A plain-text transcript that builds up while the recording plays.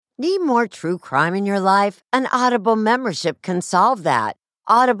Need more true crime in your life? An Audible membership can solve that.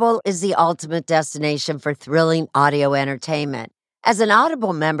 Audible is the ultimate destination for thrilling audio entertainment. As an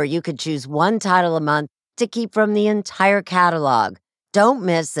Audible member, you could choose one title a month to keep from the entire catalog. Don't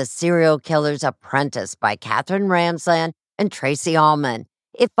miss The Serial Killer's Apprentice by Katherine Ramsland and Tracy Ullman.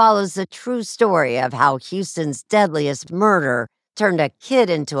 It follows the true story of how Houston's deadliest murder turned a kid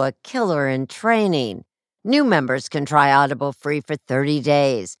into a killer in training. New members can try Audible free for 30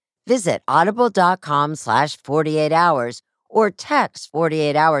 days. Visit audible.com/48 hours or text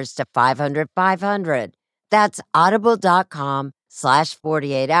 48 hours to 500-500. That's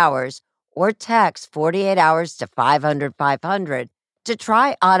audible.com/48 hours or text 48 hours to 500-500 to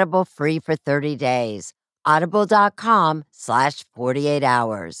try Audible free for 30 days. Audible.com/48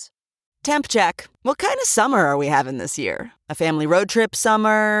 hours. Temp check. What kind of summer are we having this year? A family road trip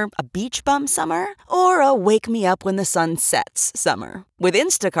summer? A beach bum summer? Or a wake me up when the sun sets summer? With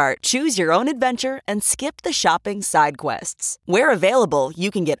Instacart, choose your own adventure and skip the shopping side quests. Where available, you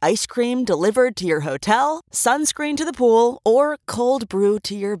can get ice cream delivered to your hotel, sunscreen to the pool, or cold brew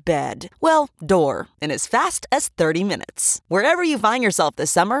to your bed. Well, door, in as fast as 30 minutes. Wherever you find yourself this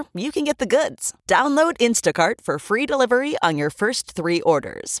summer, you can get the goods. Download Instacart for free delivery on your first 3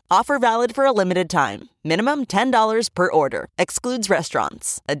 orders. Offer valid for a limited time. Minimum $10 per order. Excludes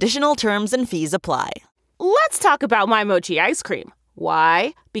restaurants. Additional terms and fees apply. Let's talk about My Mochi ice cream.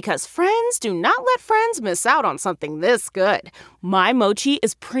 Why? Because friends do not let friends miss out on something this good. My Mochi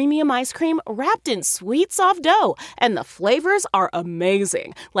is premium ice cream wrapped in sweet, soft dough, and the flavors are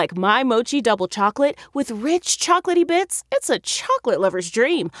amazing. Like My Mochi double chocolate with rich chocolatey bits. It's a chocolate lover's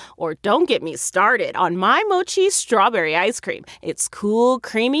dream. Or don't get me started on My Mochi strawberry ice cream. It's cool,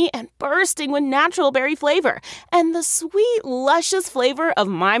 creamy, and bursting with natural berry flavor. And the sweet, luscious flavor of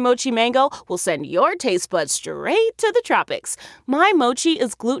My Mochi mango will send your taste buds straight to the tropics. My Mochi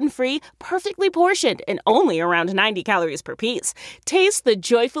is gluten-free, perfectly portioned, and only around 90 calories per piece. Taste the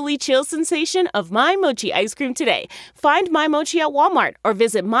joyfully chill sensation of My Mochi ice cream today. Find My Mochi at Walmart or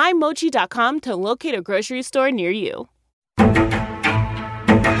visit mymochi.com to locate a grocery store near you.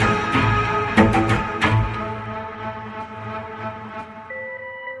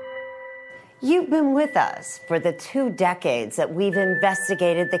 You've been with us for the 2 decades that we've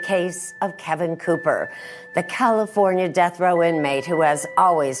investigated the case of Kevin Cooper, the California death row inmate who has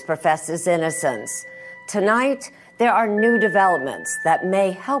always professed his innocence. Tonight, there are new developments that may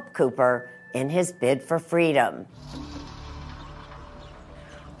help Cooper in his bid for freedom.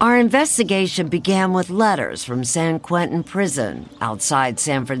 Our investigation began with letters from San Quentin Prison outside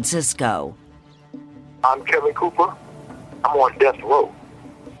San Francisco. I'm Kevin Cooper. I'm on death row.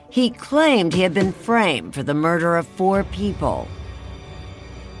 He claimed he had been framed for the murder of 4 people.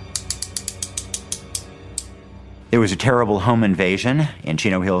 There was a terrible home invasion in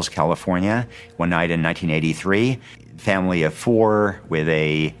Chino Hills, California, one night in 1983. Family of 4 with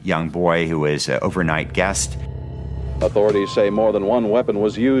a young boy who was an overnight guest. Authorities say more than one weapon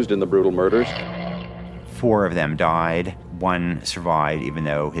was used in the brutal murders. 4 of them died. 1 survived, even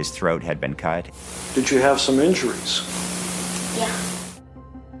though his throat had been cut. Did you have some injuries? Yeah.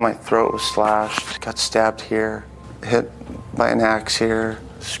 My throat was slashed, got stabbed here, hit by an axe here,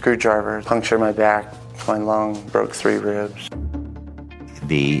 screwdriver, punctured my back, my lung, broke 3 ribs.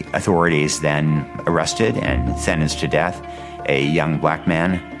 The authorities then arrested and sentenced to death a young black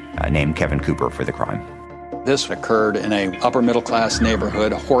man named Kevin Cooper for the crime. This occurred in a upper middle class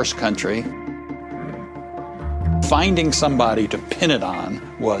neighborhood, horse country. Finding somebody to pin it on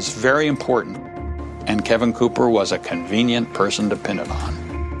was very important, and Kevin Cooper was a convenient person to pin it on.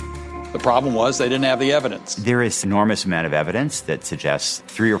 The problem was they didn't have the evidence. There is an enormous amount of evidence that suggests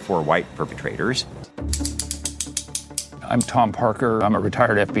 3 or 4 white perpetrators. I'm Tom Parker. I'm a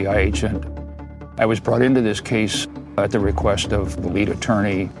retired FBI agent. I was brought into this case at the request of the lead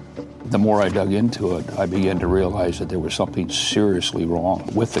attorney. The more I dug into it, I began to realize that there was something seriously wrong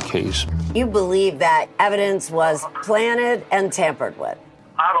with the case. You believe that evidence was planted and tampered with?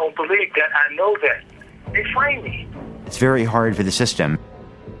 I don't believe that. I know that. They framed me. It's very hard for the system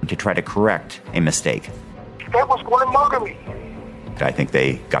to try to correct a mistake. That was going to murder me. I think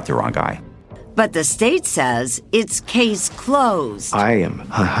they got the wrong guy. But the state says it's case closed. I am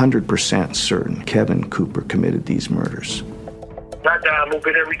 100% certain Kevin Cooper committed these murders. I die a little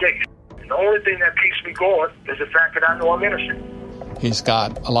bit every day. The only thing that keeps me going is the fact that I know I'm innocent. He's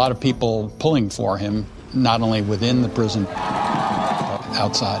got a lot of people pulling for him, not only within the prison, but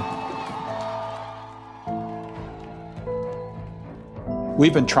outside.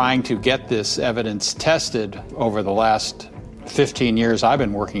 We've been trying to get this evidence tested over the last 15 years I've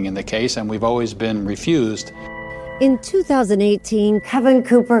been working in the case, and we've always been refused. In 2018, Kevin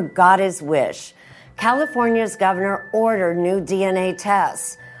Cooper got his wish. California's governor ordered new DNA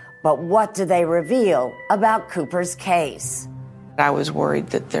tests. But what do they reveal about Cooper's case? I was worried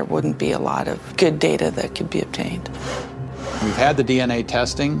that there wouldn't be a lot of good data that could be obtained. We've had the DNA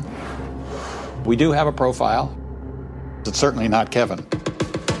testing. We do have a profile. It's certainly not Kevin.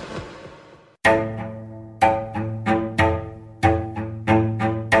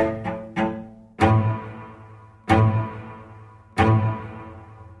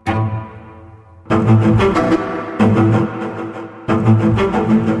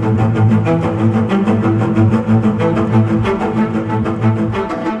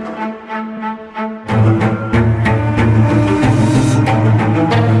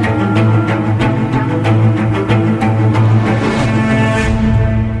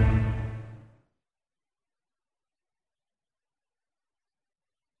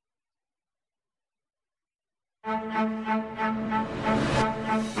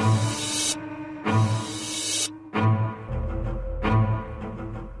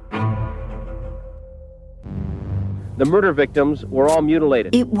 The murder victims were all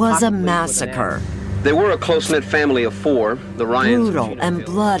mutilated. It was a massacre. They were a close-knit family of four, the Ryans. Brutal and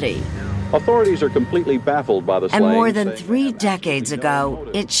bloody. Authorities are completely baffled by the slaying. And more than 3 decades ago,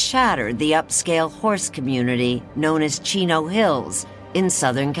 it shattered the upscale horse community known as Chino Hills in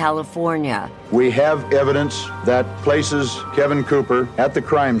Southern California. We have evidence that places Kevin Cooper at the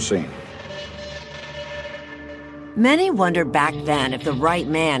crime scene. Many wondered back then if the right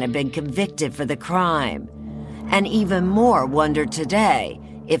man had been convicted for the crime. And even more wonder today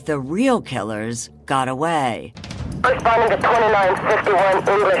if the real killers got away. Responding to 2951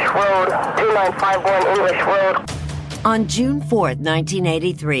 English Road, 2951 English Road. On June 4th,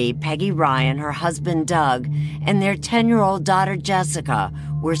 1983, Peggy Ryan, her husband Doug, and their 10-year-old daughter Jessica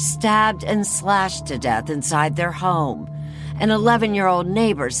were stabbed and slashed to death inside their home. An 11-year-old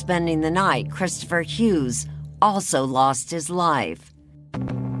neighbor spending the night, Christopher Hughes, also lost his life.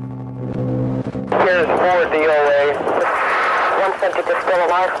 Here's 4 DOA. One subject is still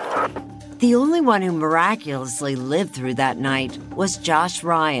alive. The only one who miraculously lived through that night was Josh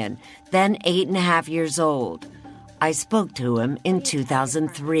Ryan, then 8.5 years old. I spoke to him in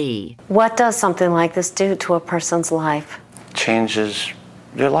 2003. What does something like this do to a person's life? Changes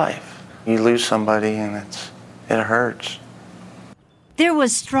your life. You lose somebody and it hurts. There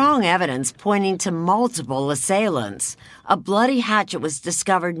was strong evidence pointing to multiple assailants. A bloody hatchet was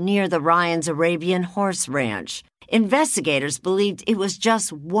discovered near the Ryans' Arabian Horse Ranch. Investigators believed it was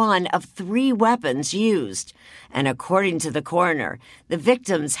just one of 3 weapons used. And according to the coroner, the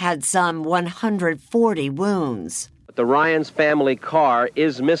victims had some 140 wounds. The Ryans' family car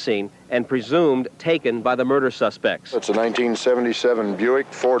is missing and presumed taken by the murder suspects. It's a 1977 Buick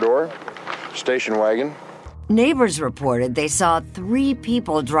 4-door station wagon. Neighbors reported they saw 3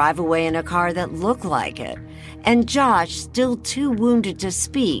 people drive away in a car that looked like it. And Josh, still too wounded to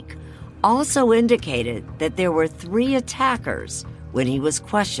speak, also indicated that there were 3 attackers when he was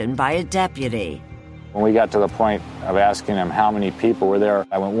questioned by a deputy. When we got to the point of asking him how many people were there,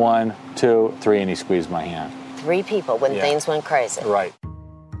 I went 1, 2, 3, and he squeezed my hand. 3 people when things went crazy. Right.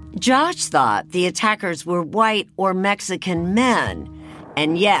 Josh thought the attackers were white or Mexican men,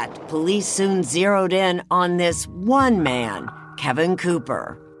 and yet police soon zeroed in on this one man, Kevin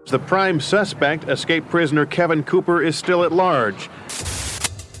Cooper. The prime suspect, escaped prisoner Kevin Cooper, is still at large.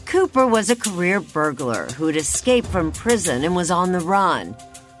 Cooper was a career burglar who'd escaped from prison and was on the run.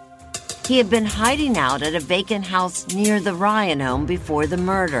 He had been hiding out at a vacant house near the Ryan home before the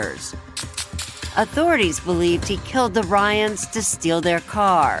murders. Authorities believed he killed the Ryans to steal their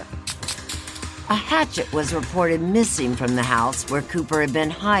car. A hatchet was reported missing from the house where Cooper had been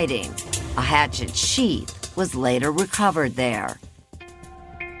hiding. A hatchet sheath was later recovered there.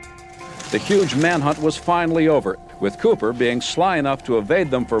 The huge manhunt was finally over, with Cooper being sly enough to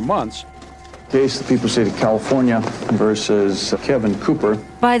evade them for months. Case the People's State of California versus Kevin Cooper.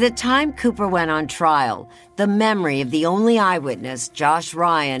 By the time Cooper went on trial, the memory of the only eyewitness, Josh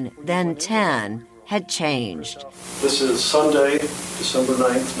Ryan, then 10, had changed. This is Sunday, December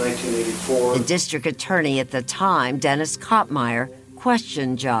 9th, 1984. The district attorney at the time, Dennis Kottmeyer,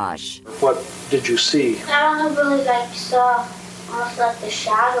 questioned Josh. What did you see? I don't really saw almost like the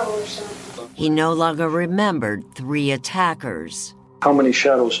shadow or something. He no longer remembered 3 attackers. How many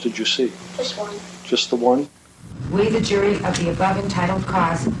shadows did you see? Just 1. Just the one? We, the jury of the above entitled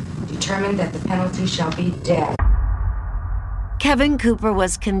cause, determine that the penalty shall be death. Kevin Cooper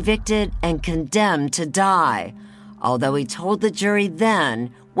was convicted and condemned to die, although he told the jury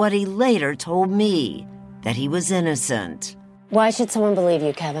then what he later told me, that he was innocent. Why should someone believe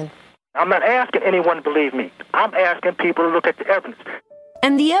you, Kevin? I'm not asking anyone to believe me. I'm asking people to look at the evidence.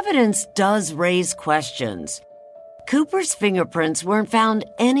 And the evidence does raise questions. Cooper's fingerprints weren't found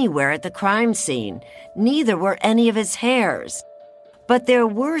anywhere at the crime scene. Neither were any of his hairs. But there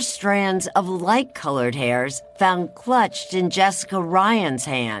were strands of light-colored hairs found clutched in Jessica Ryan's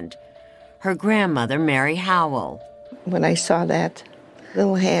hand, her grandmother, Mary Howell. When I saw that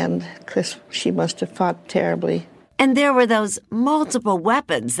little hand, because she must have fought terribly. And there were those multiple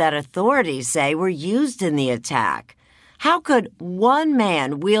weapons that authorities say were used in the attack. How could one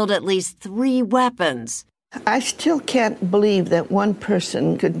man wield at least 3 weapons? I still can't believe that one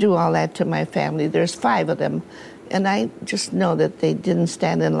person could do all that to my family. There's 5 of them, and I just know that they didn't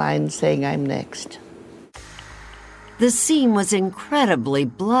stand in line saying I'm next. The scene was incredibly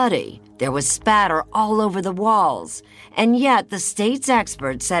bloody. There was spatter all over the walls, and yet the state's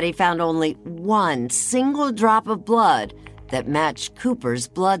experts said he found only 1 single drop of blood that matched Cooper's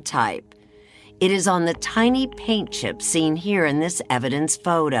blood type. It is on the tiny paint chip seen here in this evidence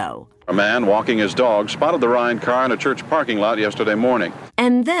photo. A man walking his dog spotted the Ryan car in a church parking lot yesterday morning.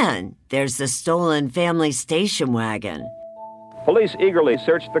 And then there's the stolen family station wagon. Police eagerly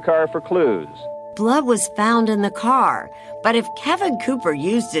searched the car for clues. Blood was found in the car, but if Kevin Cooper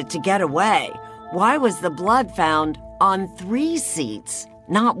used it to get away, why was the blood found on 3 seats,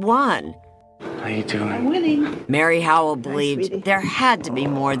 not 1? How you doing? I'm winning. Mary Howell believed there had to be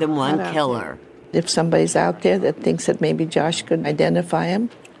more than one killer. If somebody's out there that thinks that maybe Josh could identify him,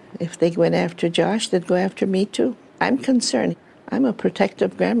 if they went after Josh, they'd go after me too. I'm concerned. I'm a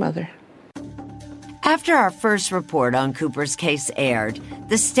protective grandmother. After our first report on Cooper's case aired,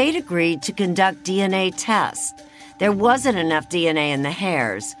 the state agreed to conduct DNA tests. There wasn't enough DNA in the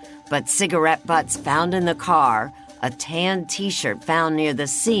hairs, but cigarette butts found in the car, a tan T-shirt found near the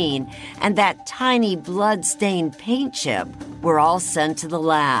scene, and that tiny blood-stained paint chip were all sent to the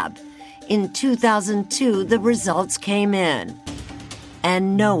lab. In 2002, the results came in.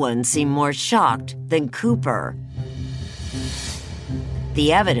 And no one seemed more shocked than Cooper.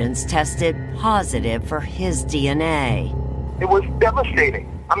 The evidence tested positive for his DNA. It was devastating.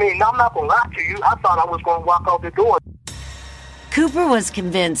 I mean, I'm not going to lie to you. I thought I was going to walk out the door. Cooper was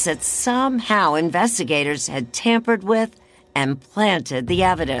convinced that somehow investigators had tampered with and planted the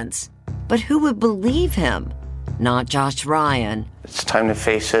evidence. But who would believe him? Not Josh Ryan. It's time to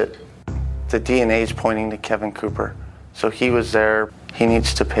face it. The DNA is pointing to Kevin Cooper. So he was there. He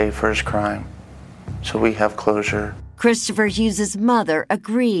needs to pay for his crime. So we have closure. Christopher Hughes' mother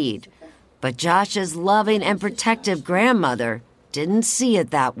agreed. But Josh's loving and protective grandmother didn't see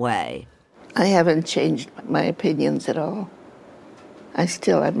it that way. I haven't changed my opinions at all.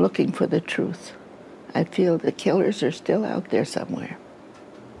 I'm looking for the truth. I feel the killers are still out there somewhere.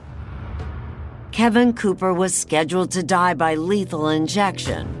 Kevin Cooper was scheduled to die by lethal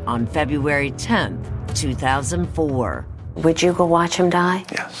injection on February 10th, 2004. Would you go watch him die?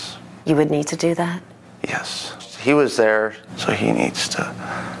 Yes. You would need to do that? Yes. He was there, so he needs to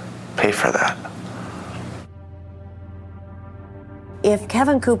pay for that. If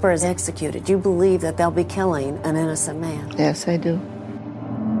Kevin Cooper is executed, you believe that they'll be killing an innocent man? Yes, I do.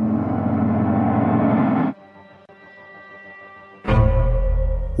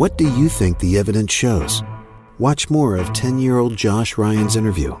 What do you think the evidence shows? Watch more of 10-year-old Josh Ryan's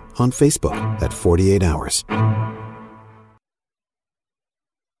interview on Facebook at 48 Hours.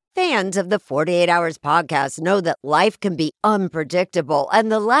 Fans of the 48 Hours podcast know that life can be unpredictable,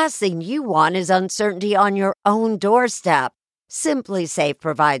 and the last thing you want is uncertainty on your own doorstep. SimpliSafe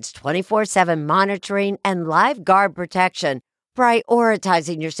provides 24/7 monitoring and live guard protection,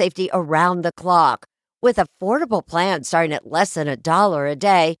 prioritizing your safety around the clock. With affordable plans starting at less than $1 a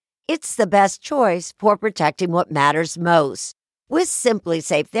day, it's the best choice for protecting what matters most. With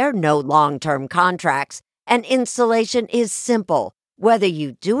SimpliSafe, there are no long-term contracts, and installation is simple, whether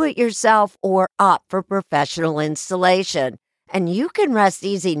you do it yourself or opt for professional installation. And you can rest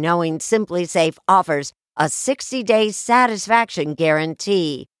easy knowing SimpliSafe offers a 60-day satisfaction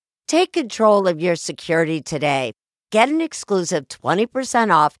guarantee. Take control of your security today. Get an exclusive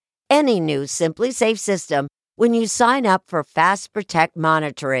 20% off any new SimpliSafe system when you sign up for Fast Protect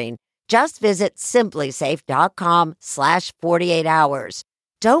monitoring. Just visit simplisafe.com/48 hours.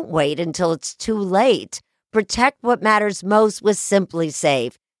 Don't wait until it's too late. Protect what matters most with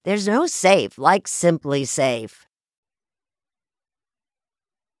SimpliSafe. There's no safe like SimpliSafe.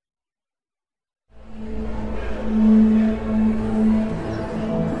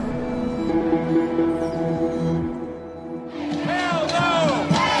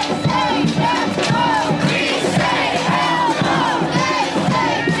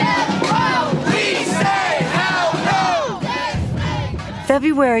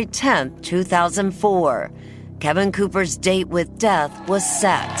 February 10th, 2004, Kevin Cooper's date with death was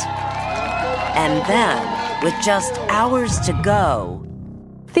set. And then, with just hours to go,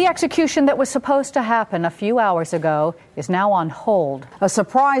 the execution that was supposed to happen a few hours ago is now on hold. A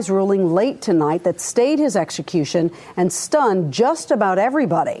surprise ruling late tonight that stayed his execution and stunned just about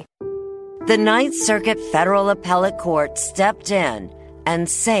everybody. The Ninth Circuit Federal Appellate Court stepped in and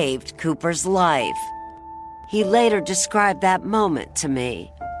saved Cooper's life. He later described that moment to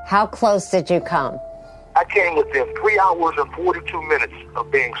me. How close did you come? I came within 3 hours and 42 minutes of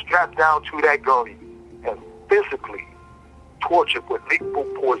being strapped down to that gurney and physically tortured with lethal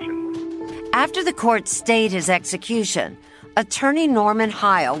poison. After the court stayed his execution, attorney Norman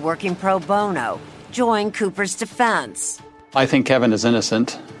Heil, working pro bono, joined Cooper's defense. I think Kevin is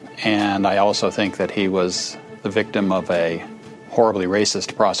innocent, and I also think that he was the victim of a horribly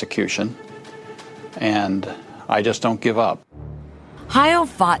racist prosecution, and I just don't give up. Heil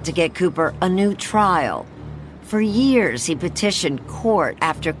fought to get Cooper a new trial. For years, he petitioned court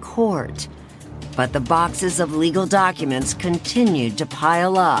after court. But the boxes of legal documents continued to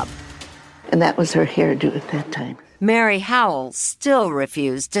pile up. And that was her hairdo at that time. Mary Howell still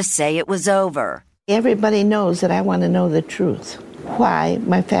refused to say it was over. Everybody knows that I want to know the truth. Why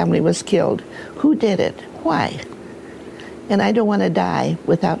my family was killed. Who did it? Why? And I don't want to die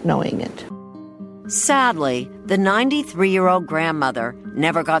without knowing it. Sadly, the 93-year-old grandmother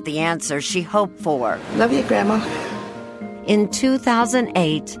never got the answer she hoped for. Love you, Grandma. In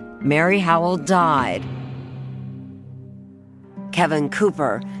 2008, Mary Howell died. Kevin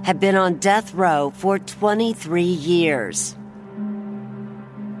Cooper had been on death row for 23 years.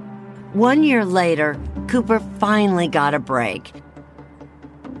 1 year later, Cooper finally got a break.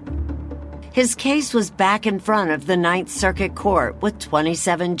 His case was back in front of the Ninth Circuit Court with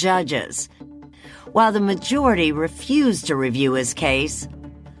 27 judges. While the majority refused to review his case,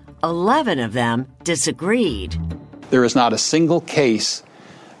 11 of them disagreed. There is not a single case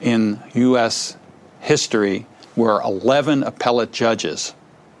in U.S. history where 11 appellate judges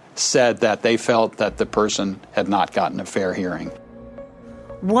said that they felt that the person had not gotten a fair hearing.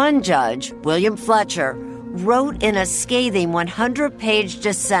 One judge, William Fletcher, wrote in a scathing 100-page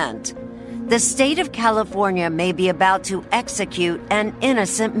dissent, "The state of California may be about to execute an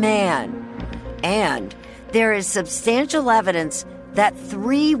innocent man. And there is substantial evidence that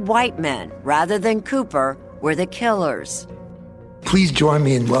 3 white men, rather than Cooper, were the killers." Please join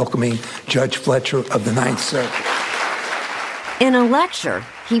me in welcoming Judge Fletcher of the Ninth Circuit. In a lecture,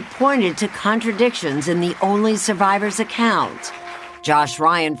 he pointed to contradictions in the only survivor's account. Josh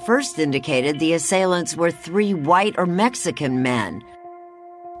Ryan first indicated the assailants were 3 white or Mexican men.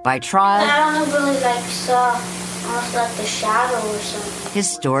 By trial, I don't really saw almost like the shadow or something. his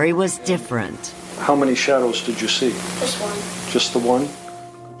story was different. How many shadows did you see? Just one. Just the one?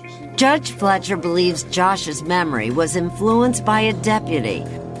 Judge Fletcher believes Josh's memory was influenced by a deputy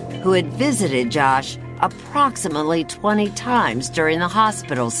who had visited Josh approximately 20 times during the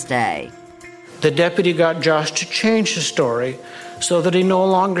hospital stay. The deputy got Josh to change his story so that he no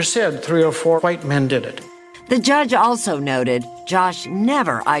longer said 3 or 4 white men did it. The judge also noted Josh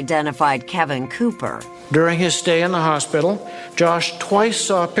never identified Kevin Cooper. During his stay in the hospital, Josh twice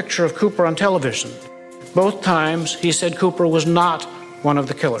saw a picture of Cooper on television. Both times, he said Cooper was not one of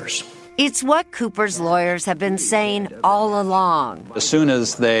the killers. It's what Cooper's lawyers have been saying all along. As soon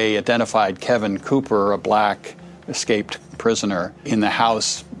as they identified Kevin Cooper, a black escaped prisoner, in the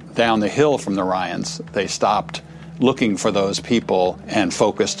house down the hill from the Ryans, they stopped looking for those people and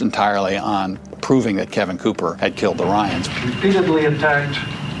focused entirely on proving that Kevin Cooper had killed the Ryans. Repeatedly attacked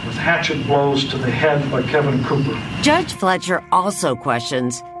with hatchet blows to the head by Kevin Cooper. Judge Fletcher also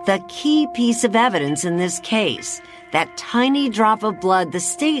questions the key piece of evidence in this case, that tiny drop of blood the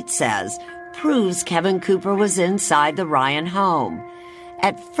state says proves Kevin Cooper was inside the Ryan home.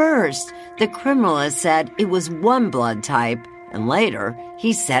 At first, the criminalist said it was one blood type, and later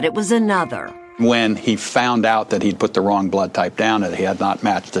he said it was another. When he found out that he'd put the wrong blood type down and he had not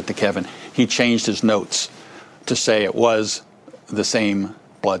matched it to Kevin, he changed his notes to say it was the same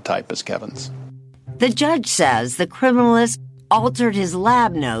blood type as Kevin's. The judge says the criminalist altered his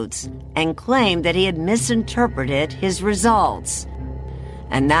lab notes and claimed that he had misinterpreted his results.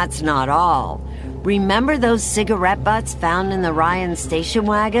 And that's not all. Remember those cigarette butts found in the Ryan station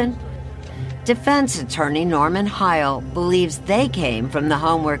wagon? Defense attorney Norman Heil believes they came from the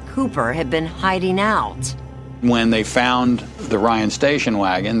home where Cooper had been hiding out. When they found the Ryan station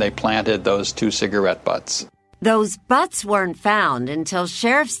wagon, they planted those 2 cigarette butts. Those butts weren't found until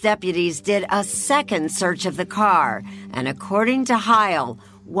sheriff's deputies did a second search of the car, and according to Heil,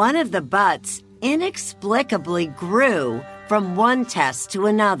 one of the butts inexplicably grew from one test to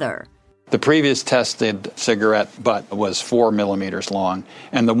another. The previous tested cigarette butt was 4 millimeters long,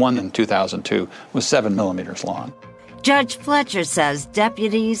 and the one in 2002 was 7 millimeters long. Judge Fletcher says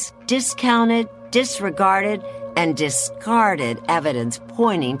deputies discounted, disregarded, and discarded evidence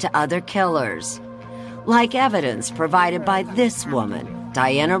pointing to other killers. Like evidence provided by this woman,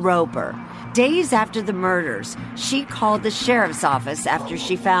 Diana Roper. Days after the murders, she called the sheriff's office after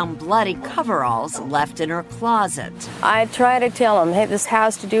she found bloody coveralls left in her closet. I tried to tell them, hey, this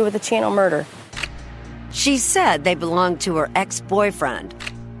has to do with the Chino murder. She said they belonged to her ex-boyfriend,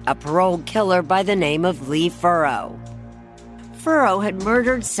 a paroled killer by the name of Lee Furrow. Furrow had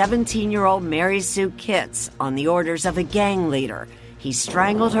murdered 17-year-old Mary Sue Kitts on the orders of a gang leader. He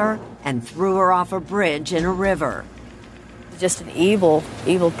strangled her and threw her off a bridge in a river. Just an evil,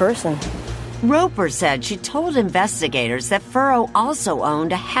 evil person. Roper said she told investigators that Furrow also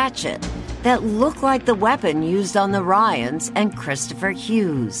owned a hatchet that looked like the weapon used on the Ryans and Christopher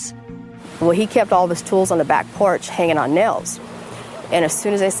Hughes. Well, he kept all of his tools on the back porch hanging on nails. And as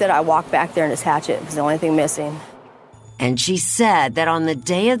soon as I said, I walked back there and his hatchet was the only thing missing. And she said that on the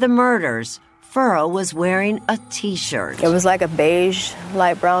day of the murders, Furrow was wearing a T-shirt. It was like a beige,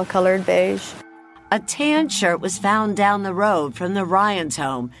 light brown colored beige. A tan shirt was found down the road from the Ryans'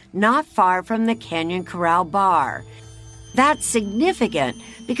 home, not far from the Canyon Corral bar. That's significant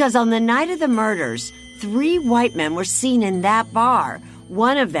because on the night of the murders, 3 white men were seen in that bar,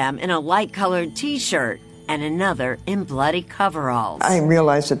 one of them in a light-colored T-shirt and another in bloody coveralls. I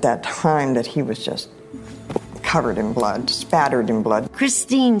realized at that time that he was just covered in blood, spattered in blood.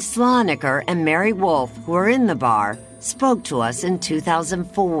 Christine Sloniker and Mary Wolfe, who were in the bar, spoke to us in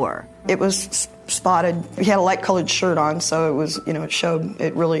 2004. It was spotted. He had a light-colored shirt on, so it was, it showed,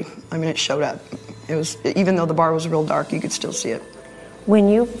 it showed up. It was, even though the bar was real dark, you could still see it. When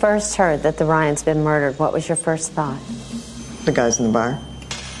you first heard that the Ryans been murdered, what was your first thought? The guys in the bar.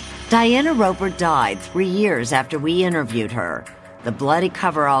 Diana Roper died 3 years after we interviewed her. The bloody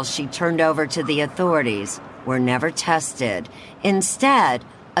coveralls she turned over to the authorities were never tested. Instead,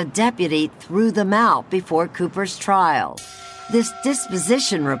 a deputy threw them out before Cooper's trial. This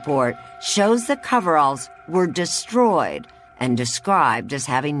disposition report shows the coveralls were destroyed and described as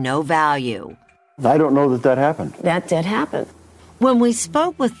having no value. I don't know that happened. That did happen. When we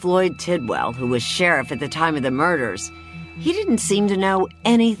spoke with Floyd Tidwell, who was sheriff at the time of the murders, he didn't seem to know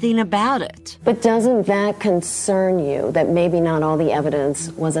anything about it. But doesn't that concern you that maybe not all the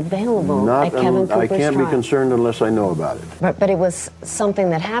evidence was available at Kevin Cooper's trial? I can't be concerned unless I know about it. But it was something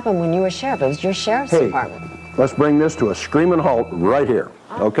that happened when you were sheriff. It was your sheriff's department. Let's bring this to a screaming halt right here,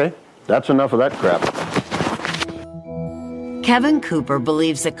 okay? That's enough of that crap. Kevin Cooper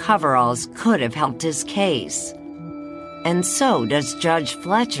believes the coveralls could have helped his case. And so does Judge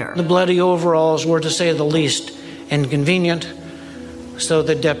Fletcher. The bloody overalls were, to say the least, inconvenient, so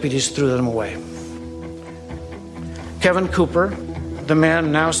the deputies threw them away. Kevin Cooper, the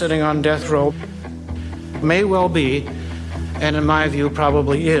man now sitting on death row, may well be, and in my view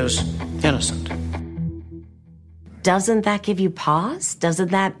probably is, innocent. Doesn't that give you pause?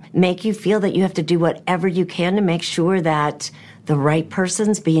 Doesn't that make you feel that you have to do whatever you can to make sure that the right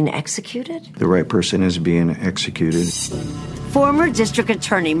person's being executed? The right person is being executed. Former District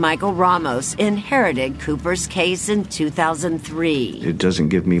Attorney Michael Ramos inherited Cooper's case in 2003. It doesn't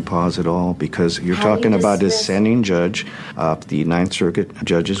give me pause at all because you're talking about a dissenting judge of the Ninth Circuit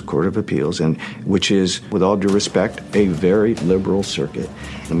Judges Court of Appeals, and which is, with all due respect, a very liberal circuit.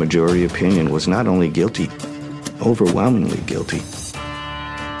 The majority opinion was not only guilty, overwhelmingly guilty.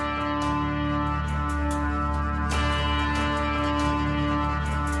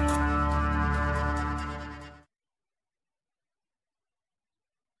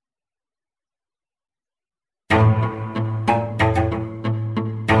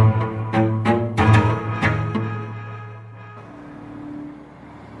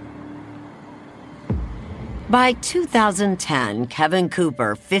 By 2010, Kevin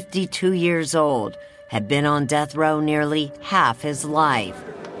Cooper, 52 years old, had been on death row nearly half his life.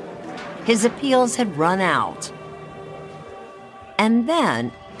 His appeals had run out. And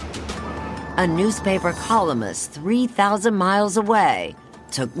then, a newspaper columnist 3,000 miles away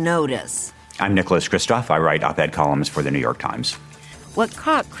took notice. I'm Nicholas Kristof. I write op-ed columns for the New York Times. What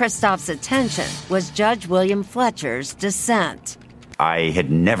caught Kristof's attention was Judge William Fletcher's dissent. I had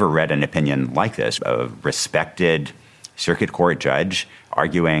never read an opinion like this, a respected circuit court judge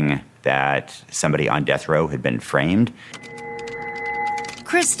arguing that somebody on death row had been framed.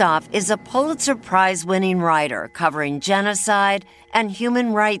 Kristof is a Pulitzer Prize-winning writer covering genocide and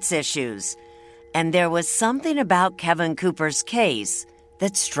human rights issues. And there was something about Kevin Cooper's case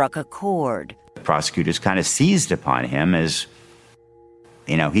that struck a chord. Prosecutors kind of seized upon him as,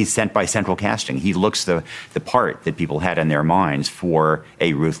 he's sent by central casting. He looks the part that people had in their minds for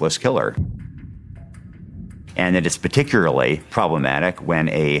a ruthless killer. And that it's particularly problematic when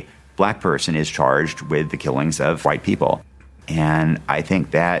a black person is charged with the killings of white people. And I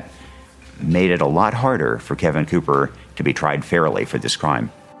think that made it a lot harder for Kevin Cooper to be tried fairly for this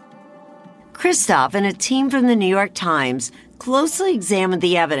crime. Christoph and a team from the New York Times closely examined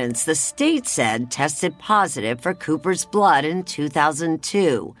the evidence the state said tested positive for Cooper's blood in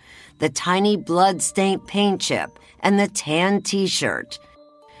 2002, the tiny blood-stained paint chip and the tan T-shirt.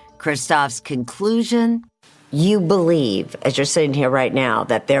 Christoph's conclusion? You believe, as you're sitting here right now,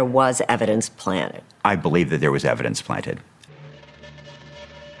 that there was evidence planted. I believe that there was evidence planted.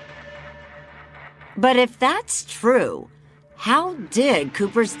 But if that's true, how did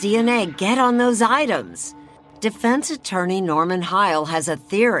Cooper's DNA get on those items? Defense attorney Norman Heil has a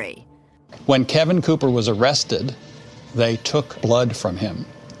theory. When Kevin Cooper was arrested, they took blood from him,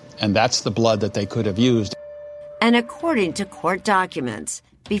 and that's the blood that they could have used. And according to court documents,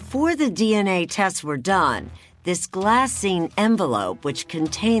 before the DNA tests were done, this glassine envelope, which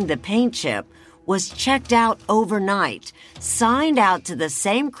contained the paint chip, was checked out overnight, signed out to the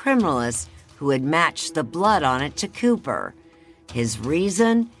same criminalist who had matched the blood on it to Cooper. His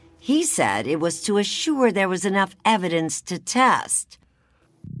reason? He said it was to assure there was enough evidence to test.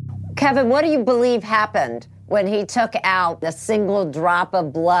 Kevin, what do you believe happened when he took out the single drop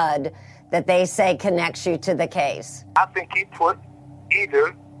of blood that they say connects you to the case? I think he put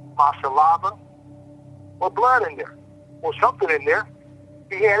either my saliva or blood in there, or something in there.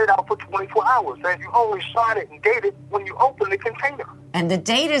 He had it out for 24 hours, and you only sign it and date it when you open the container. And the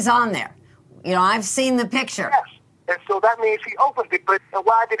date is on there. I've seen the picture. Yes, and so that means he opened it, but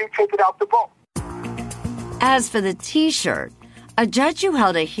why did he take it out the vault? As for the T-shirt, a judge who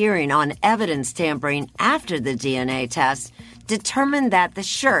held a hearing on evidence tampering after the DNA test determined that the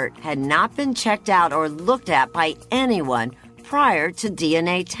shirt had not been checked out or looked at by anyone prior to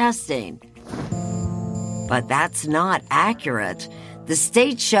DNA testing. But that's not accurate. The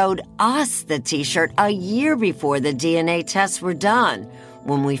state showed us the T-shirt a year before the DNA tests were done,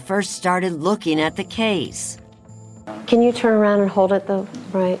 when we first started looking at the case. Can you turn around and hold it, though?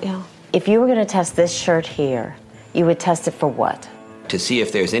 Right, yeah. If you were going to test this shirt here, you would test it for what? To see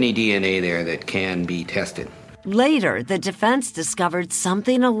if there's any DNA there that can be tested. Later, the defense discovered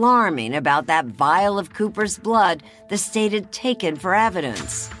something alarming about that vial of Cooper's blood the state had taken for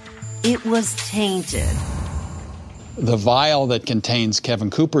evidence. It was tainted. The vial that contains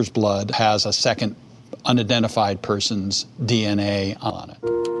Kevin Cooper's blood has a second unidentified person's DNA on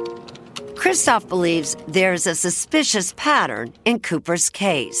it. Christoph believes there's a suspicious pattern in Cooper's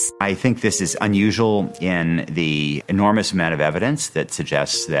case. I think this is unusual in the enormous amount of evidence that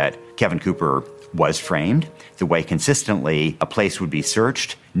suggests that Kevin Cooper was framed. The way consistently a place would be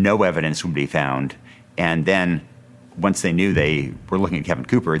searched, no evidence would be found, and then once they knew they were looking at Kevin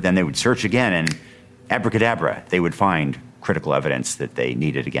Cooper, then they would search again, and abracadabra, they would find critical evidence that they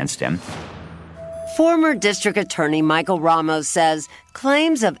needed against him. Former District Attorney Michael Ramos says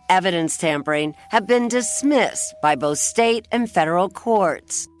claims of evidence tampering have been dismissed by both state and federal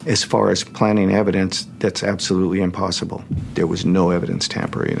courts. As far as planting evidence, that's absolutely impossible. There was no evidence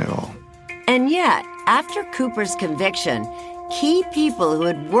tampering at all. And yet, after Cooper's conviction, key people who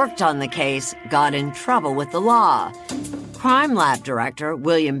had worked on the case got in trouble with the law. Crime Lab Director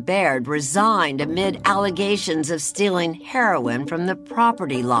William Baird resigned amid allegations of stealing heroin from the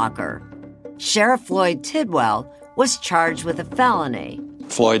property locker. Sheriff Floyd Tidwell was charged with a felony.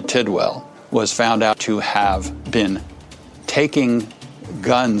 Floyd Tidwell was found out to have been taking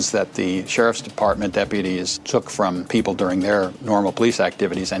guns that the Sheriff's Department deputies took from people during their normal police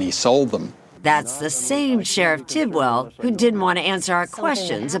activities, and he sold them. That's the same Sheriff Tidwell who didn't want to answer our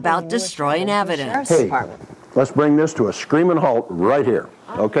questions about destroying evidence. Hey, let's bring this to a screaming halt right here,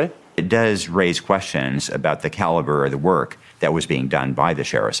 okay? It does raise questions about the caliber of the work that was being done by the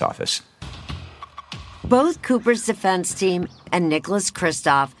sheriff's office. Both Cooper's defense team and Nicholas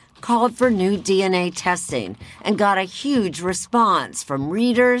Kristof called for new DNA testing and got a huge response from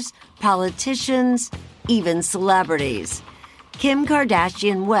readers, politicians, even celebrities. Kim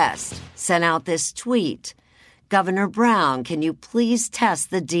Kardashian West sent out this tweet. Governor Brown, can you please test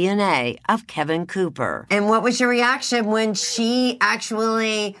the DNA of Kevin Cooper? And what was your reaction when she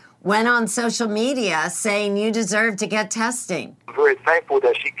actually went on social media saying you deserve to get testing? I'm very thankful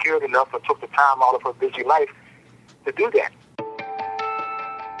that she cared enough and took the time out of her busy life to do that.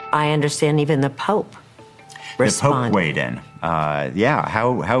 I understand even the Pope responded. The Pope weighed in.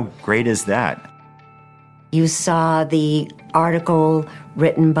 How great is that? You saw the article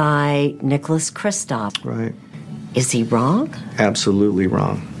written by Nicholas Kristof. Right. Is he wrong? Absolutely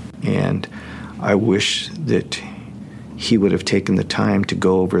wrong. And I wish that he would have taken the time to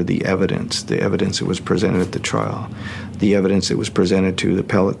go over the evidence that was presented at the trial, the evidence that was presented to the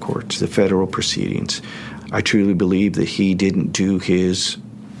appellate courts, the federal proceedings. I truly believe that he didn't do his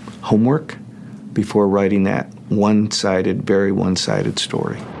homework before writing that very one-sided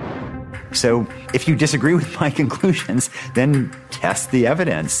story. So if you disagree with my conclusions, then test the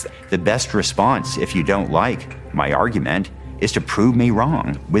evidence. The best response, if you don't like my argument, is to prove me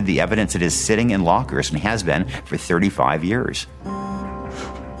wrong with the evidence that is sitting in lockers and has been for 35 years.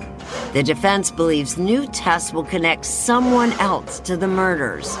 The defense believes new tests will connect someone else to the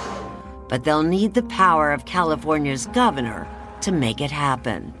murders, but they'll need the power of California's governor to make it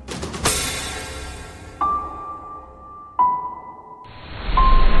happen.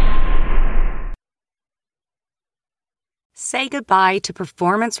 Say goodbye to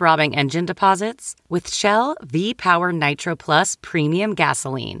performance-robbing engine deposits with Shell V-Power Nitro Plus Premium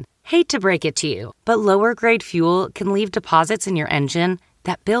Gasoline. Hate to break it to you, but lower-grade fuel can leave deposits in your engine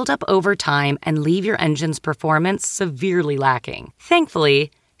that build up over time and leave your engine's performance severely lacking. Thankfully,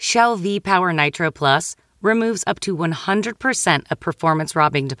 Shell V-Power Nitro Plus removes up to 100% of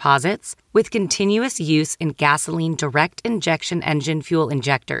performance-robbing deposits with continuous use in gasoline direct injection engine fuel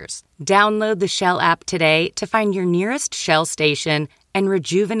injectors. Download the Shell app today to find your nearest Shell station and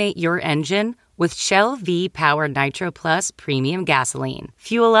rejuvenate your engine with Shell V-Power Nitro Plus Premium Gasoline.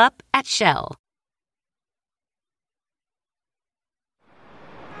 Fuel up at Shell.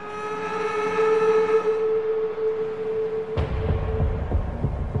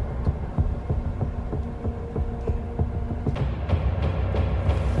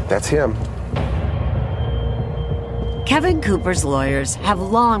 That's him. Kevin Cooper's lawyers have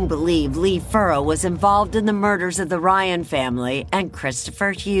long believed Lee Furrow was involved in the murders of the Ryan family and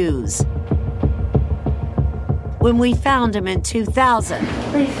Christopher Hughes. When we found him in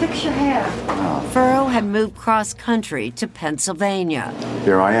 2000, Lee, fix your hair. Furrow had moved cross-country to Pennsylvania.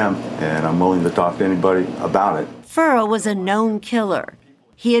 Here I am, and I'm willing to talk to anybody about it. Furrow was a known killer.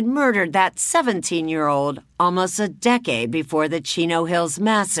 He had murdered that 17-year-old almost a decade before the Chino Hills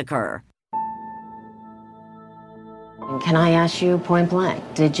massacre. Can I ask you point blank,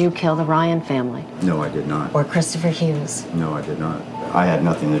 did you kill the Ryan family? No, I did not. Or Christopher Hughes? No, I did not. I had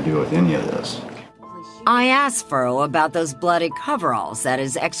nothing to do with any of this. I asked Furrow about those bloody coveralls that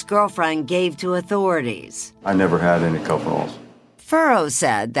his ex-girlfriend gave to authorities. I never had any coveralls. Furrow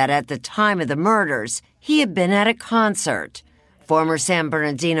said that at the time of the murders, he had been at a concert. Former San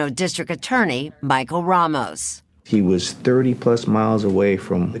Bernardino District Attorney Michael Ramos. He was 30-plus miles away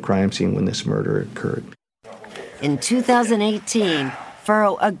from the crime scene when this murder occurred. In 2018,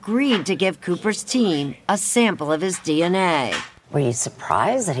 Furrow agreed to give Cooper's team a sample of his DNA. Were you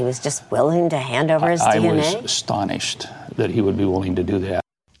surprised that he was just willing to hand over his DNA? I was astonished that he would be willing to do that.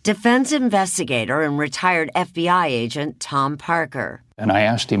 Defense investigator and retired FBI agent Tom Parker. And I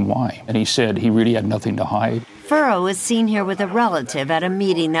asked him why, and he said he really had nothing to hide. Furrow is seen here with a relative at a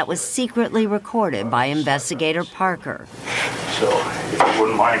meeting that was secretly recorded by investigator Parker. So, if you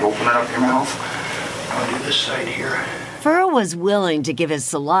wouldn't mind opening up your mouth, I'll do this side here. Furrow was willing to give his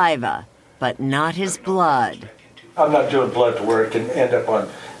saliva, but not his blood. I'm not doing blood to where it can end up on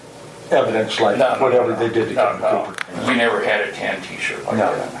evidence like whatever they did to Kevin Cooper. You never had a tan T-shirt like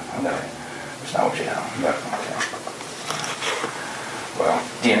that? No. It's not what you have. No. Okay. Well,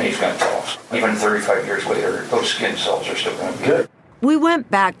 DNA's going to tell us. Even 35 years later, those skin cells are still going to be good. We went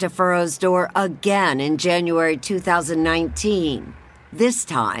back to Furrow's door again in January 2019. This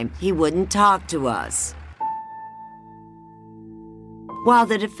time, he wouldn't talk to us. While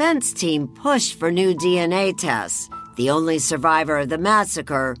the defense team pushed for new DNA tests, the only survivor of the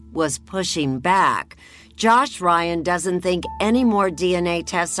massacre was pushing back. Josh Ryan doesn't think any more DNA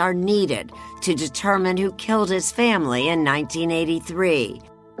tests are needed to determine who killed his family in 1983.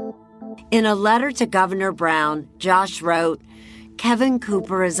 In a letter to Governor Brown, Josh wrote, "Kevin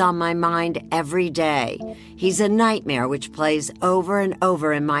Cooper is on my mind every day. He's a nightmare which plays over and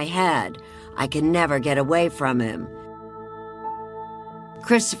over in my head. I can never get away from him."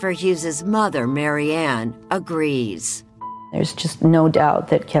 Christopher Hughes' mother, Mary Ann, agrees. There's just no doubt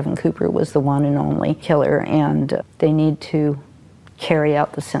that Kevin Cooper was the one and only killer, and they need to carry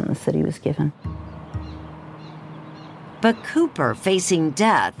out the sentence that he was given. But Cooper, facing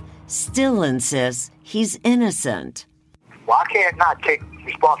death, still insists he's innocent. Well, I can't not take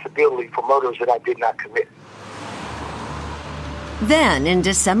responsibility for murders that I did not commit. Then, in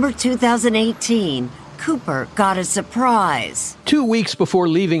December 2018, Cooper got a surprise. 2 weeks before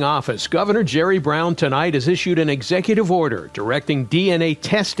leaving office, Governor Jerry Brown tonight has issued an executive order directing DNA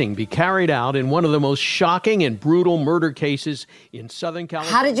testing be carried out in one of the most shocking and brutal murder cases in Southern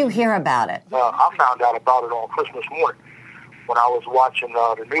California. How did you hear about it? I found out about it on Christmas morning when I was watching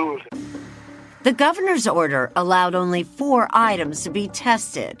the news. The governor's order allowed only 4 items to be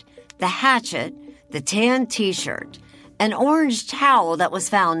tested: the hatchet, the tan T-shirt, an orange towel that was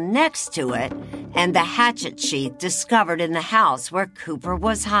found next to it, and the hatchet sheath discovered in the house where Cooper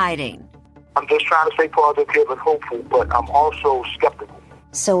was hiding. I'm just trying to stay positive and hopeful, but I'm also skeptical.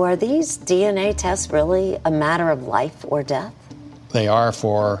 So are these DNA tests really a matter of life or death? They are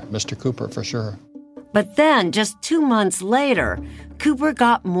for Mr. Cooper, for sure. But then, just 2 months later, Cooper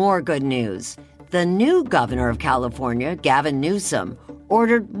got more good news. The new governor of California, Gavin Newsom,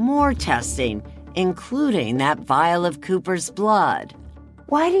 ordered more testing, including that vial of Cooper's blood.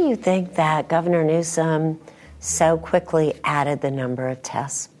 Why do you think that Governor Newsom so quickly added the number of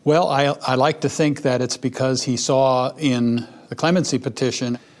tests? Well, I like to think that it's because he saw in the clemency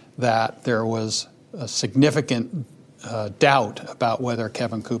petition that there was a significant doubt about whether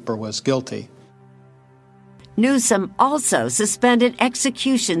Kevin Cooper was guilty. Newsom also suspended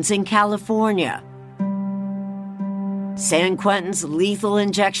executions in California. San Quentin's lethal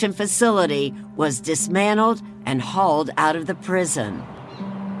injection facility was dismantled and hauled out of the prison.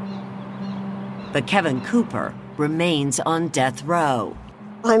 But Kevin Cooper remains on death row.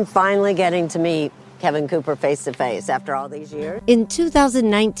 I'm finally getting to meet Kevin Cooper face to face after all these years. In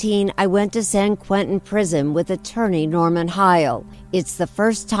 2019, I went to San Quentin Prison with attorney Norman Heil. It's the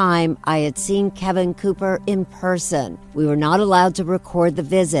first time I had seen Kevin Cooper in person. We were not allowed to record the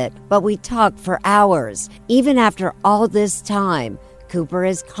visit, but we talked for hours. Even after all this time, Cooper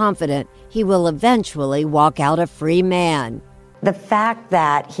is confident he will eventually walk out a free man. The fact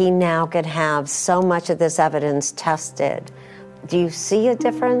that he now could have so much of this evidence tested, do you see a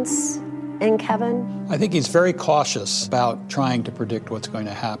difference in Kevin? I think he's very cautious about trying to predict what's going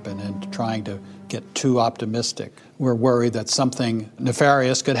to happen and trying to get too optimistic. We're worried that something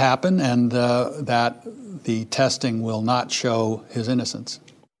nefarious could happen and that the testing will not show his innocence.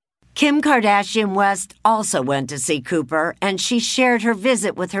 Kim Kardashian West also went to see Cooper, and she shared her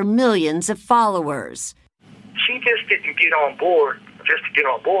visit with her millions of followers. She just didn't get on board just to get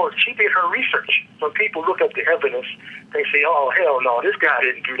on board. She did her research. When people look at the evidence, they say, oh, hell no, this guy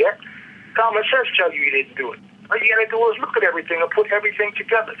didn't do that. Common sense tell you he didn't do it. All you got to do is look at everything and put everything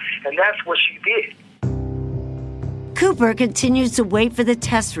together. And that's what she did. Cooper continues to wait for the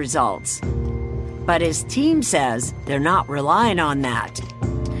test results. But his team says they're not relying on that.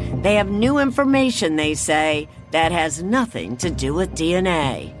 They have new information, they say, that has nothing to do with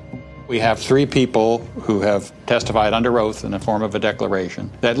DNA. We have 3 people who have testified under oath in the form of a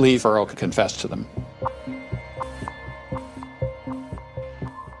declaration that Lee Furrow confessed to them.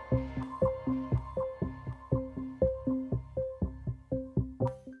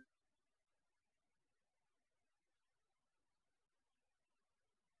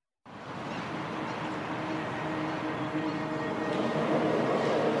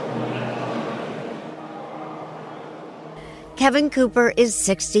 Kevin Cooper is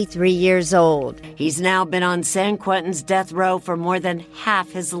 63 years old. He's now been on San Quentin's death row for more than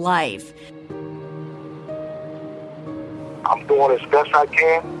half his life. I'm doing as best I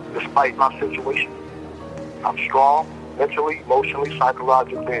can despite my situation. I'm strong, mentally, emotionally,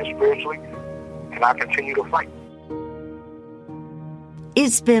 psychologically, and spiritually, and I continue to fight.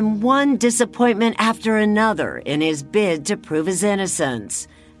 It's been one disappointment after another in his bid to prove his innocence.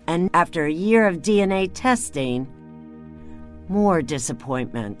 And after a year of DNA testing, more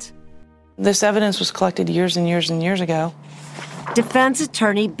disappointment. This evidence was collected years and years and years ago. Defense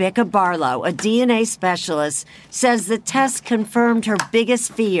attorney Becca Barlow, a DNA specialist, says the test confirmed her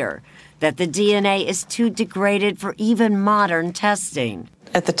biggest fear, that the DNA is too degraded for even modern testing.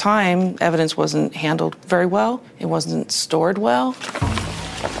 At the time, evidence wasn't handled very well. It wasn't stored well.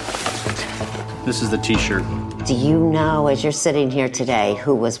 This is the T-shirt. Do you know, as you're sitting here today,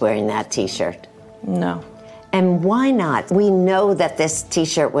 who was wearing that T-shirt? No. And why not? We know that this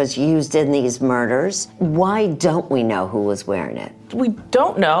T-shirt was used in these murders. Why don't we know who was wearing it? We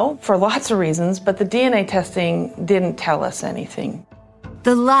don't know for lots of reasons, but the DNA testing didn't tell us anything.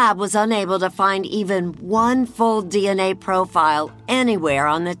 The lab was unable to find even one full DNA profile anywhere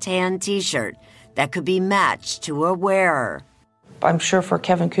on the tan T-shirt that could be matched to a wearer. I'm sure for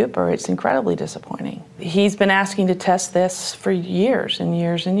Kevin Cooper, it's incredibly disappointing. He's been asking to test this for years and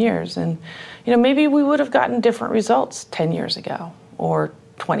years and years. And, you know, maybe we would have gotten different results 10 years ago or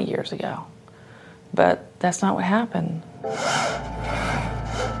 20 years ago. But that's not what happened.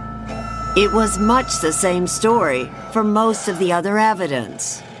 It was much the same story for most of the other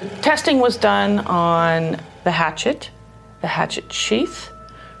evidence. Testing was done on the hatchet sheath,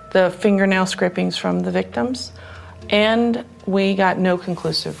 the fingernail scrapings from the victims, and we got no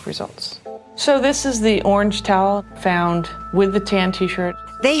conclusive results. So this is the orange towel found with the tan t-shirt.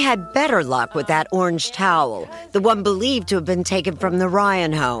 They had better luck with that orange towel, the one believed to have been taken from the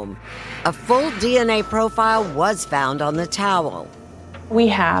Ryan home. A full DNA profile was found on the towel. We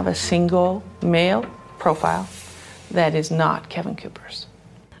have a single male profile that is not Kevin Cooper's.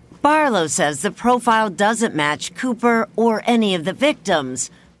 Barlow says the profile doesn't match Cooper or any of the victims,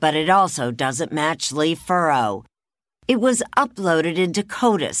 but it also doesn't match Lee Furrow. It was uploaded into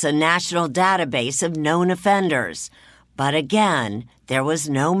CODIS, a national database of known offenders. But again, there was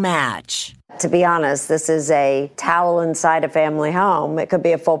no match. To be honest, this is a towel inside a family home. It could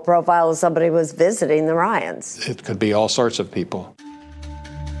be a full profile of somebody who was visiting the Ryans. It could be all sorts of people.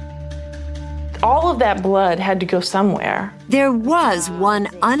 All of that blood had to go somewhere. There was one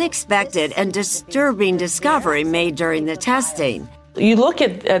unexpected and disturbing discovery made during the testing. You look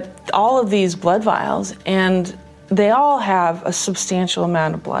at all of these blood vials, and they all have a substantial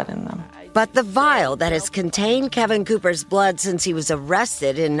amount of blood in them. But the vial that has contained Kevin Cooper's blood since he was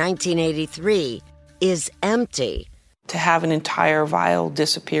arrested in 1983 is empty. To have an entire vial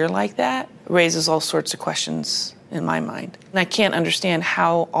disappear like that raises all sorts of questions in my mind. And I can't understand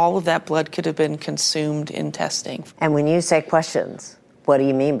how all of that blood could have been consumed in testing. And when you say questions, what do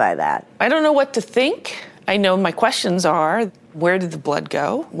you mean by that? I don't know what to think. I know my questions are, where did the blood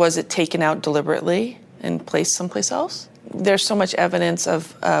go? Was it taken out deliberately and placed someplace else? There's so much evidence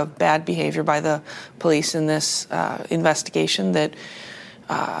of bad behavior by the police in this investigation that,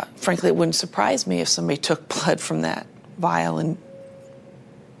 frankly, it wouldn't surprise me if somebody took blood from that vial and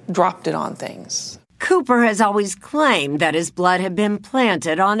dropped it on things. Cooper has always claimed that his blood had been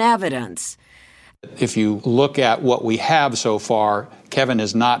planted on evidence. If you look at what we have so far, Kevin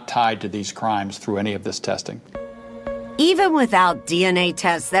is not tied to these crimes through any of this testing. Even without DNA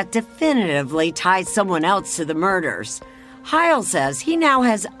tests that definitively tie someone else to the murders, Heil says he now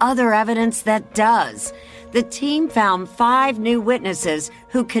has other evidence that does. The team found 5 new witnesses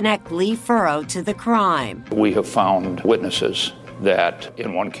who connect Lee Furrow to the crime. We have found witnesses that,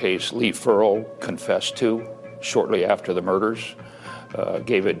 in one case, Lee Furrow confessed to shortly after the murders,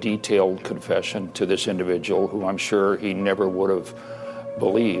 gave a detailed confession to this individual who I'm sure he never would have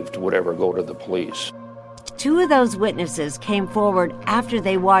believed would ever go to the police. 2 of those witnesses came forward after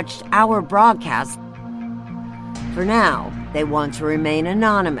they watched our broadcast. For now, they want to remain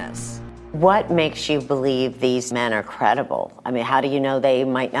anonymous. What makes you believe these men are credible? I mean, how do you know they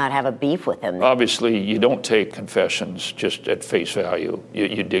might not have a beef with him? Obviously, you don't take confessions just at face value.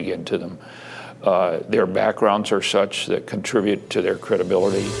 You dig into them. Their backgrounds are such that contribute to their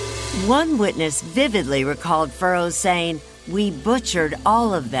credibility. One witness vividly recalled Furrow saying, "We butchered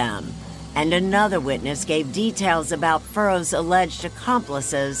all of them." And another witness gave details about Furrow's alleged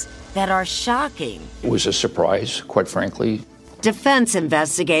accomplices that are shocking. It was a surprise, quite frankly. Defense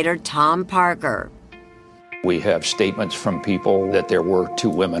investigator Tom Parker. We have statements from people that there were 2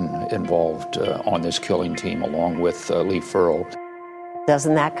 women involved on this killing team along with Lee Furrow.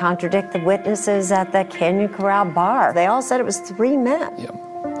 Doesn't that contradict the witnesses at the Canyon Corral bar? They all said it was 3 men. Yeah.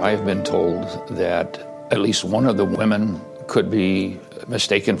 I have been told that at least one of the women could be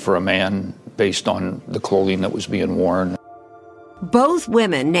mistaken for a man based on the clothing that was being worn. Both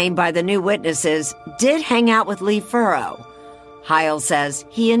women named by the new witnesses did hang out with Lee Furrow. Heil says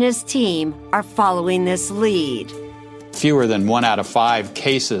he and his team are following this lead. Fewer than 1 out of 5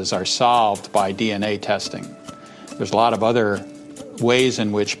 cases are solved by DNA testing. There's a lot of other ways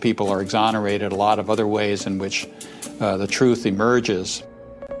in which people are exonerated, a lot of other ways in which the truth emerges.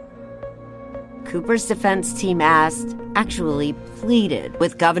 Cooper's defense team asked, actually pleaded,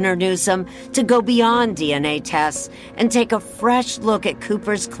 with Governor Newsom to go beyond DNA tests and take a fresh look at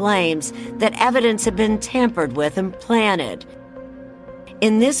Cooper's claims that evidence had been tampered with and planted.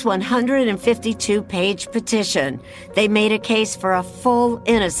 In this 152-page petition, they made a case for a full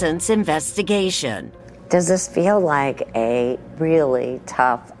innocence investigation. Does this feel like a really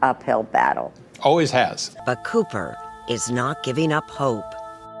tough uphill battle? Always has. But Cooper is not giving up hope.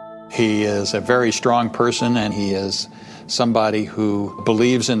 He is a very strong person, and he is somebody who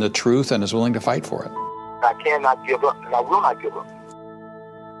believes in the truth and is willing to fight for it. I cannot give up, and I will not give up.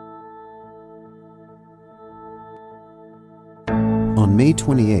 On May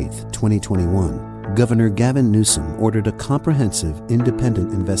 28, 2021, Governor Gavin Newsom ordered a comprehensive,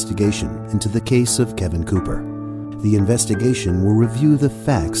 independent investigation into the case of Kevin Cooper. The investigation will review the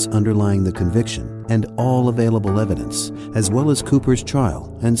facts underlying the conviction and all available evidence, as well as Cooper's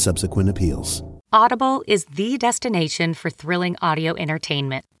trial and subsequent appeals. Audible is the destination for thrilling audio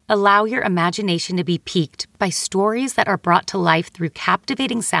entertainment. Allow your imagination to be piqued by stories that are brought to life through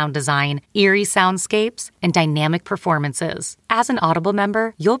captivating sound design, eerie soundscapes, and dynamic performances. As an Audible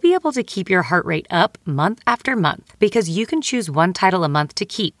member, you'll be able to keep your heart rate up month after month because you can choose one title a month to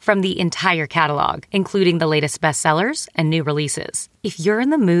keep from the entire catalog, including the latest bestsellers and new releases. If you're in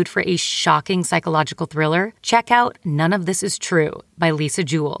the mood for a shocking psychological thriller, check out None of This Is True by Lisa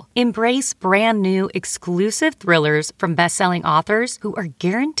Jewell. Embrace brand new, exclusive thrillers from best-selling authors who are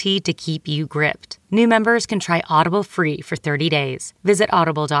guaranteed to keep you gripped. New members can try Audible free for 30 days. Visit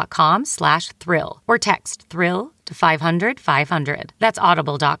audible.com/thrill or text thrill to 500-500. That's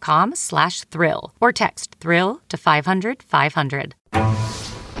audible.com/thrill or text thrill to 500-500.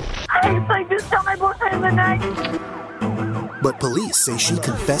 I just tell my boyfriend in the night. But police say she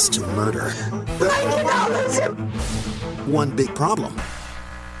confessed to murder. One big problem.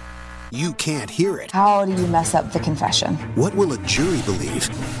 You can't hear it. How do you mess up the confession? What will a jury believe?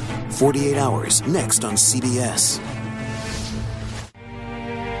 48 Hours, next on CBS.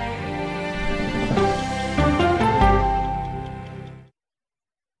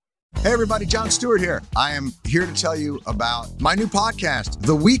 Hey everybody, Jon Stewart here. I am here to tell you about my new podcast,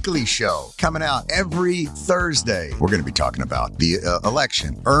 The Weekly Show, coming out every Thursday. We're going to be talking about the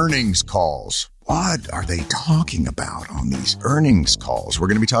election, earnings calls. What are they talking about on these earnings calls? We're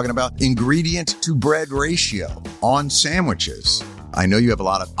going to be talking about ingredient to bread ratio on sandwiches. I know you have a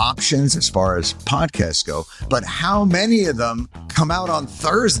lot of options as far as podcasts go, but how many of them come out on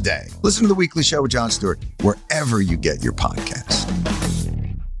Thursday? Listen to The Weekly Show with Jon Stewart wherever you get your podcasts.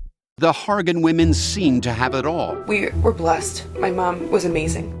 The Hargan women seemed to have it all. We were blessed. My mom was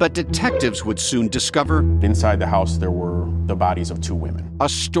amazing. But detectives would soon discover inside the house there were the bodies of two women. A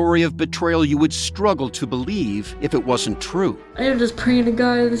story of betrayal you would struggle to believe if it wasn't true. I am just praying to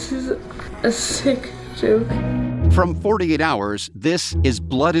God, this is a sick joke. From 48 Hours, this is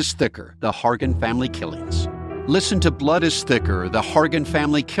Blood is Thicker, the Hargan family killings. Listen to Blood is Thicker, the Hargan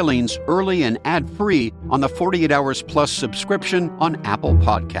family killings early and ad-free on the 48 Hours Plus subscription on Apple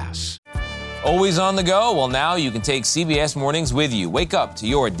Podcasts. Always on the go? Well, now you can take CBS Mornings with you. Wake up to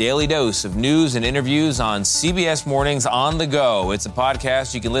your daily dose of news and interviews on CBS Mornings On the Go. It's a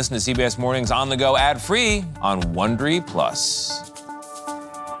podcast. You can listen to CBS Mornings On the Go ad-free on Wondery Plus.